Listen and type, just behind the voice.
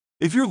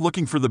If you're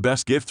looking for the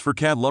best gift for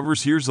cat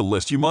lovers, here's a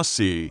list you must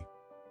see.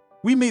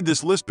 We made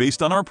this list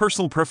based on our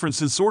personal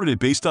preference and sorted it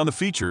based on the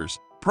features,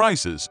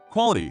 prices,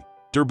 quality,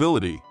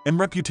 durability, and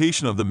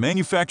reputation of the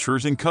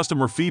manufacturers and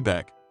customer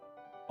feedback.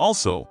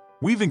 Also,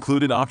 we've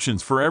included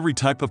options for every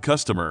type of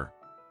customer.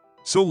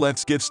 So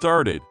let's get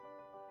started.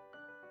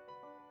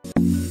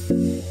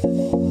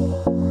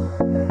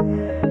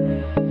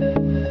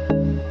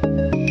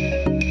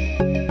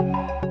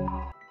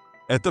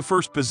 At the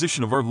first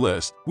position of our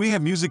list, we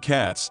have Music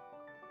Cats.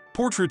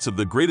 Portraits of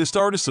the greatest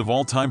artists of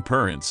all time,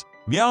 parents,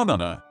 Meow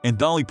Nana and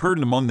Dolly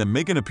Parton among them,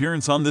 make an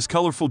appearance on this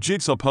colorful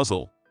jigsaw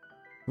puzzle.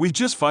 With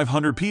just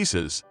 500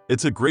 pieces,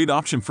 it's a great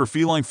option for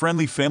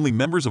feline-friendly family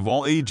members of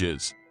all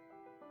ages.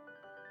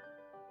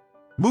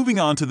 Moving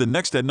on to the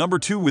next at number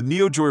 2 with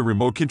NeoJoy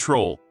Remote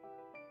Control.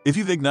 If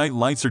you think night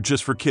lights are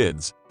just for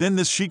kids, then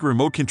this chic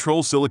remote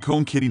control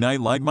silicone kitty night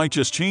light might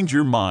just change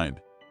your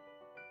mind.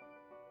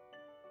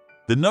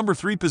 The number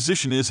 3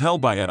 position is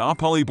held by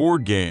AT-OPOLY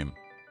board game.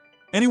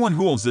 Anyone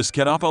who owns this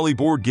AT-OPOLY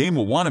board game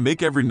will want to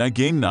make every night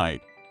game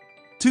night.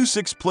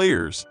 6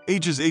 players,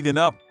 ages 8 and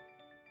up.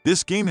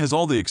 This game has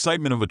all the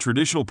excitement of a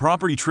traditional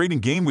property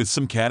trading game with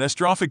some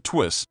catastrophic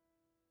twists.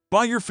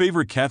 Buy your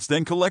favorite cats,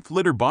 then collect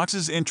litter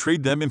boxes and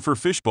trade them in for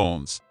fish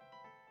bones.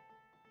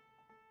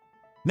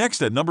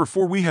 Next at number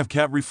 4 we have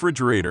Cat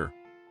Refrigerator.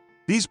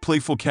 These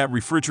playful cat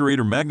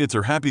refrigerator magnets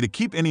are happy to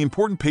keep any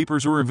important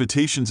papers or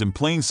invitations in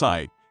plain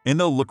sight, and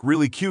they'll look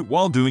really cute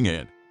while doing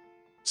it.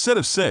 Set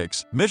of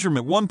 6,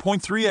 measurement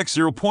 1.3 x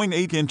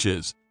 0.8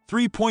 inches,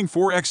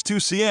 3.4 x 2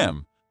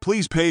 cm.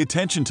 Please pay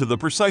attention to the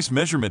precise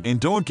measurement and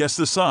don't guess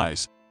the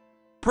size.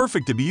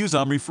 Perfect to be used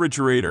on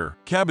refrigerator,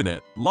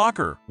 cabinet,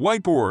 locker,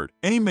 whiteboard,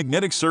 any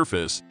magnetic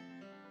surface.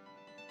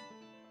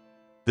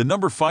 The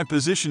number 5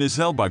 position is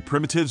held by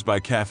Primitives by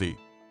Kathy.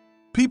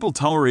 People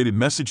tolerated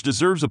message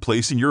deserves a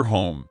place in your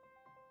home.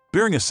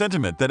 Bearing a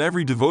sentiment that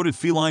every devoted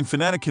feline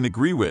fanatic can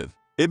agree with,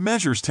 it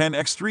measures 10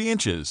 x 3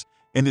 inches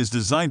and is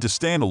designed to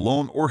stand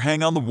alone or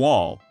hang on the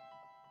wall.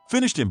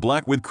 Finished in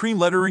black with cream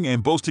lettering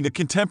and boasting a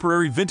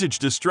contemporary vintage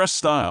distressed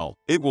style,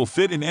 it will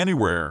fit in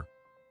anywhere.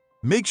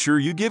 Make sure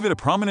you give it a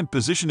prominent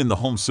position in the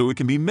home so it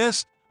can be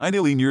missed,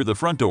 ideally near the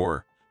front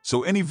door,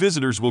 so any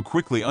visitors will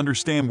quickly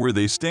understand where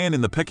they stand in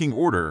the pecking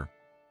order.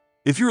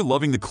 If you're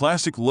loving the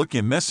classic look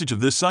and message of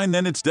this sign,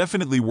 then it's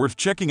definitely worth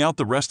checking out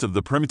the rest of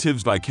the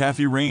Primitives by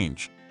Kathy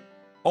range.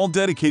 All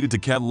dedicated to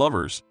cat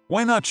lovers,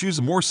 why not choose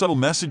a more subtle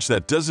message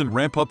that doesn't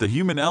ramp up the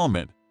human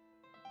element?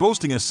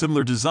 Boasting a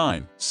similar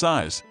design,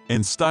 size,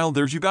 and style,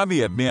 there's You Got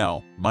Me at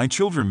Meow, My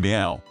Children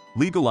Meow,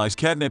 Legalize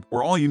Catnip,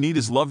 or all you need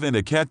is love and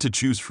a cat to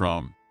choose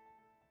from.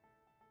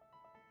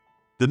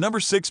 The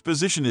number 6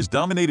 position is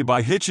dominated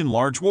by HiChen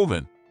Large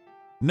Woven.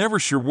 Never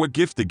sure what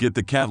gift to get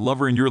the cat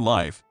lover in your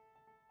life?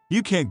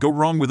 You can't go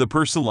wrong with a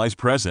personalized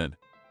present.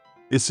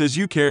 It says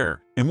you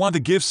care and want to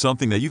give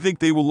something that you think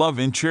they will love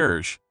and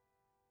cherish.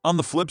 On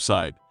the flip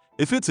side,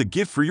 if it's a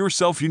gift for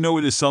yourself, you know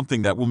it is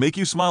something that will make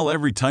you smile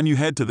every time you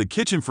head to the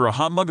kitchen for a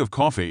hot mug of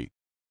coffee.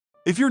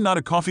 If you're not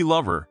a coffee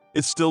lover,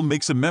 it still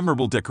makes a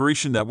memorable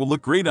decoration that will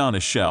look great on a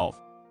shelf.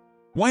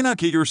 Why not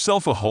get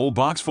yourself a whole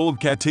box full of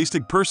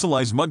cat-tastic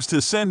personalized mugs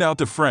to send out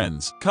to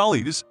friends,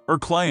 colleagues, or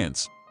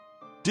clients?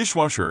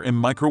 Dishwasher and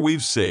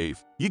microwave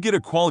safe, you get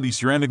a quality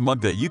ceramic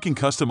mug that you can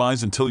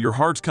customize until your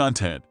heart's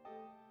content.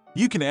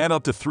 You can add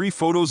up to 3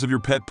 photos of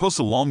your pet puss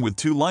along with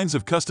 2 lines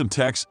of custom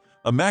text,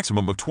 a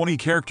maximum of 20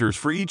 characters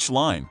for each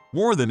line,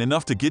 more than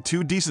enough to get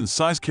 2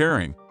 decent-sized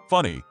caring,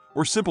 funny,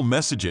 or simple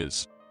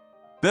messages.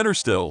 Better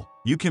still,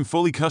 you can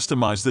fully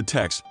customize the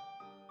text.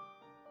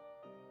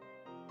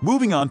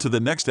 Moving on to the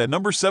next at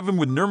number 7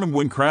 with NIRMAN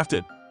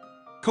Windcrafted.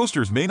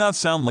 Coasters may not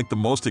sound like the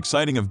most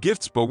exciting of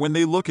gifts, but when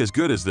they look as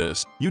good as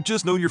this, you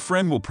just know your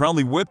friend will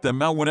proudly whip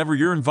them out whenever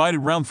you're invited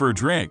round for a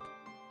drink.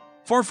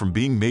 Far from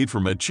being made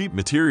from a cheap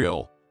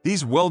material,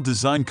 these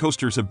well-designed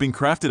coasters have been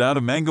crafted out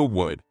of mango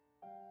wood.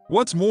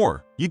 What's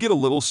more, you get a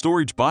little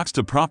storage box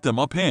to prop them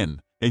up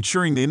in,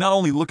 ensuring they not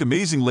only look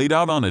amazing laid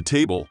out on a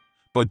table,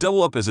 but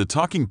double up as a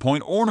talking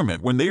point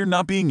ornament when they are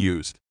not being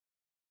used.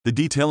 The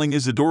detailing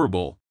is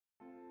adorable.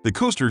 The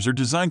coasters are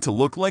designed to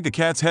look like a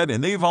cat's head,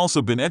 and they've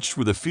also been etched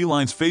with a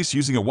feline's face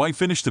using a white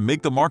finish to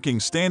make the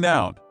markings stand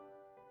out.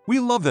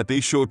 We love that they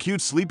show a cute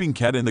sleeping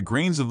cat, and the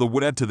grains of the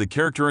wood add to the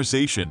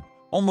characterization,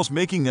 almost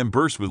making them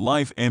burst with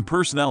life and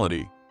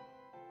personality.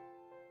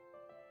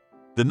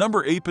 The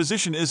number 8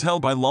 position is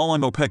held by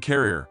LOLLIMEOW Pet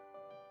Carrier.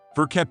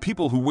 For cat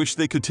people who wish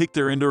they could take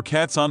their indoor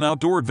cats on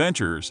outdoor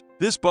adventures,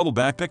 this bubble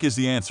backpack is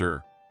the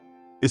answer.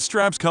 It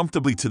straps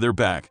comfortably to their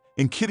back,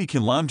 and kitty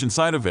can lounge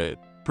inside of it,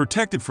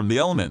 protected from the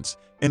elements,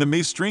 and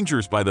amaze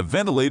strangers by the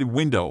ventilated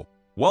window,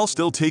 while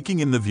still taking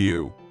in the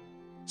view.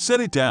 Set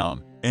it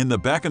down, and the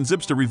back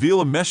unzips to reveal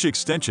a mesh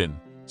extension,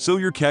 so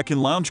your cat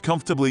can lounge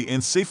comfortably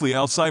and safely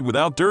outside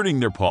without dirtying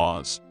their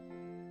paws.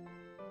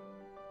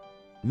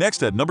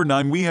 Next at number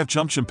 9 we have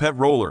ChomChom Pet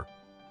Roller.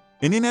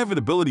 An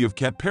inevitability of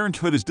cat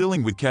parenthood is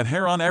dealing with cat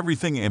hair on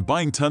everything and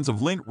buying tons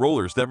of lint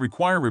rollers that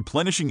require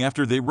replenishing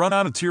after they run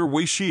out of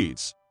tear-away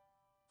sheets.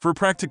 For a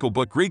practical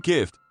but great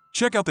gift,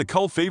 check out the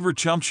cult favorite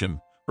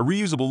ChomChom, a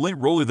reusable lint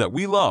roller that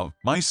we love,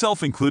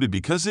 myself included,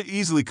 because it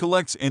easily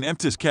collects and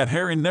empties cat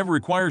hair and never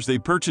requires they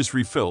purchase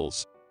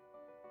refills.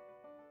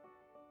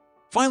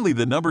 Finally,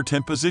 the number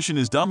 10 position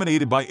is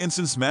dominated by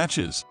Incense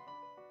Matches.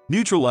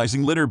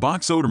 Neutralizing litter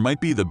box odor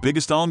might be the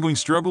biggest ongoing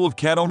struggle of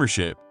cat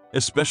ownership,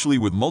 especially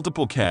with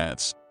multiple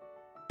cats.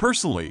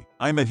 Personally,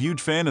 I'm a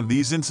huge fan of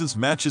these Incense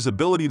Matches'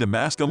 ability to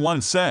mask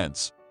unwanted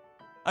scents.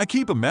 I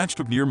keep a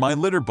matchstick near my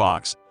litter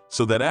box,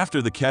 so that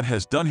after the cat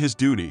has done his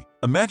duty,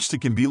 a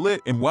matchstick can be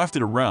lit and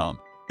wafted around,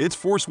 its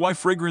force-wide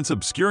fragrance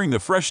obscuring the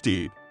fresh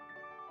deed.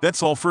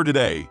 That's all for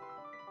today.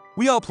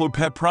 We upload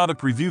pet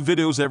product review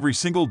videos every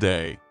single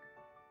day.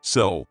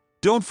 So,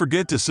 don't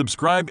forget to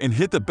subscribe and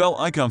hit the bell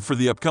icon for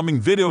the upcoming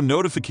video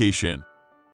notification.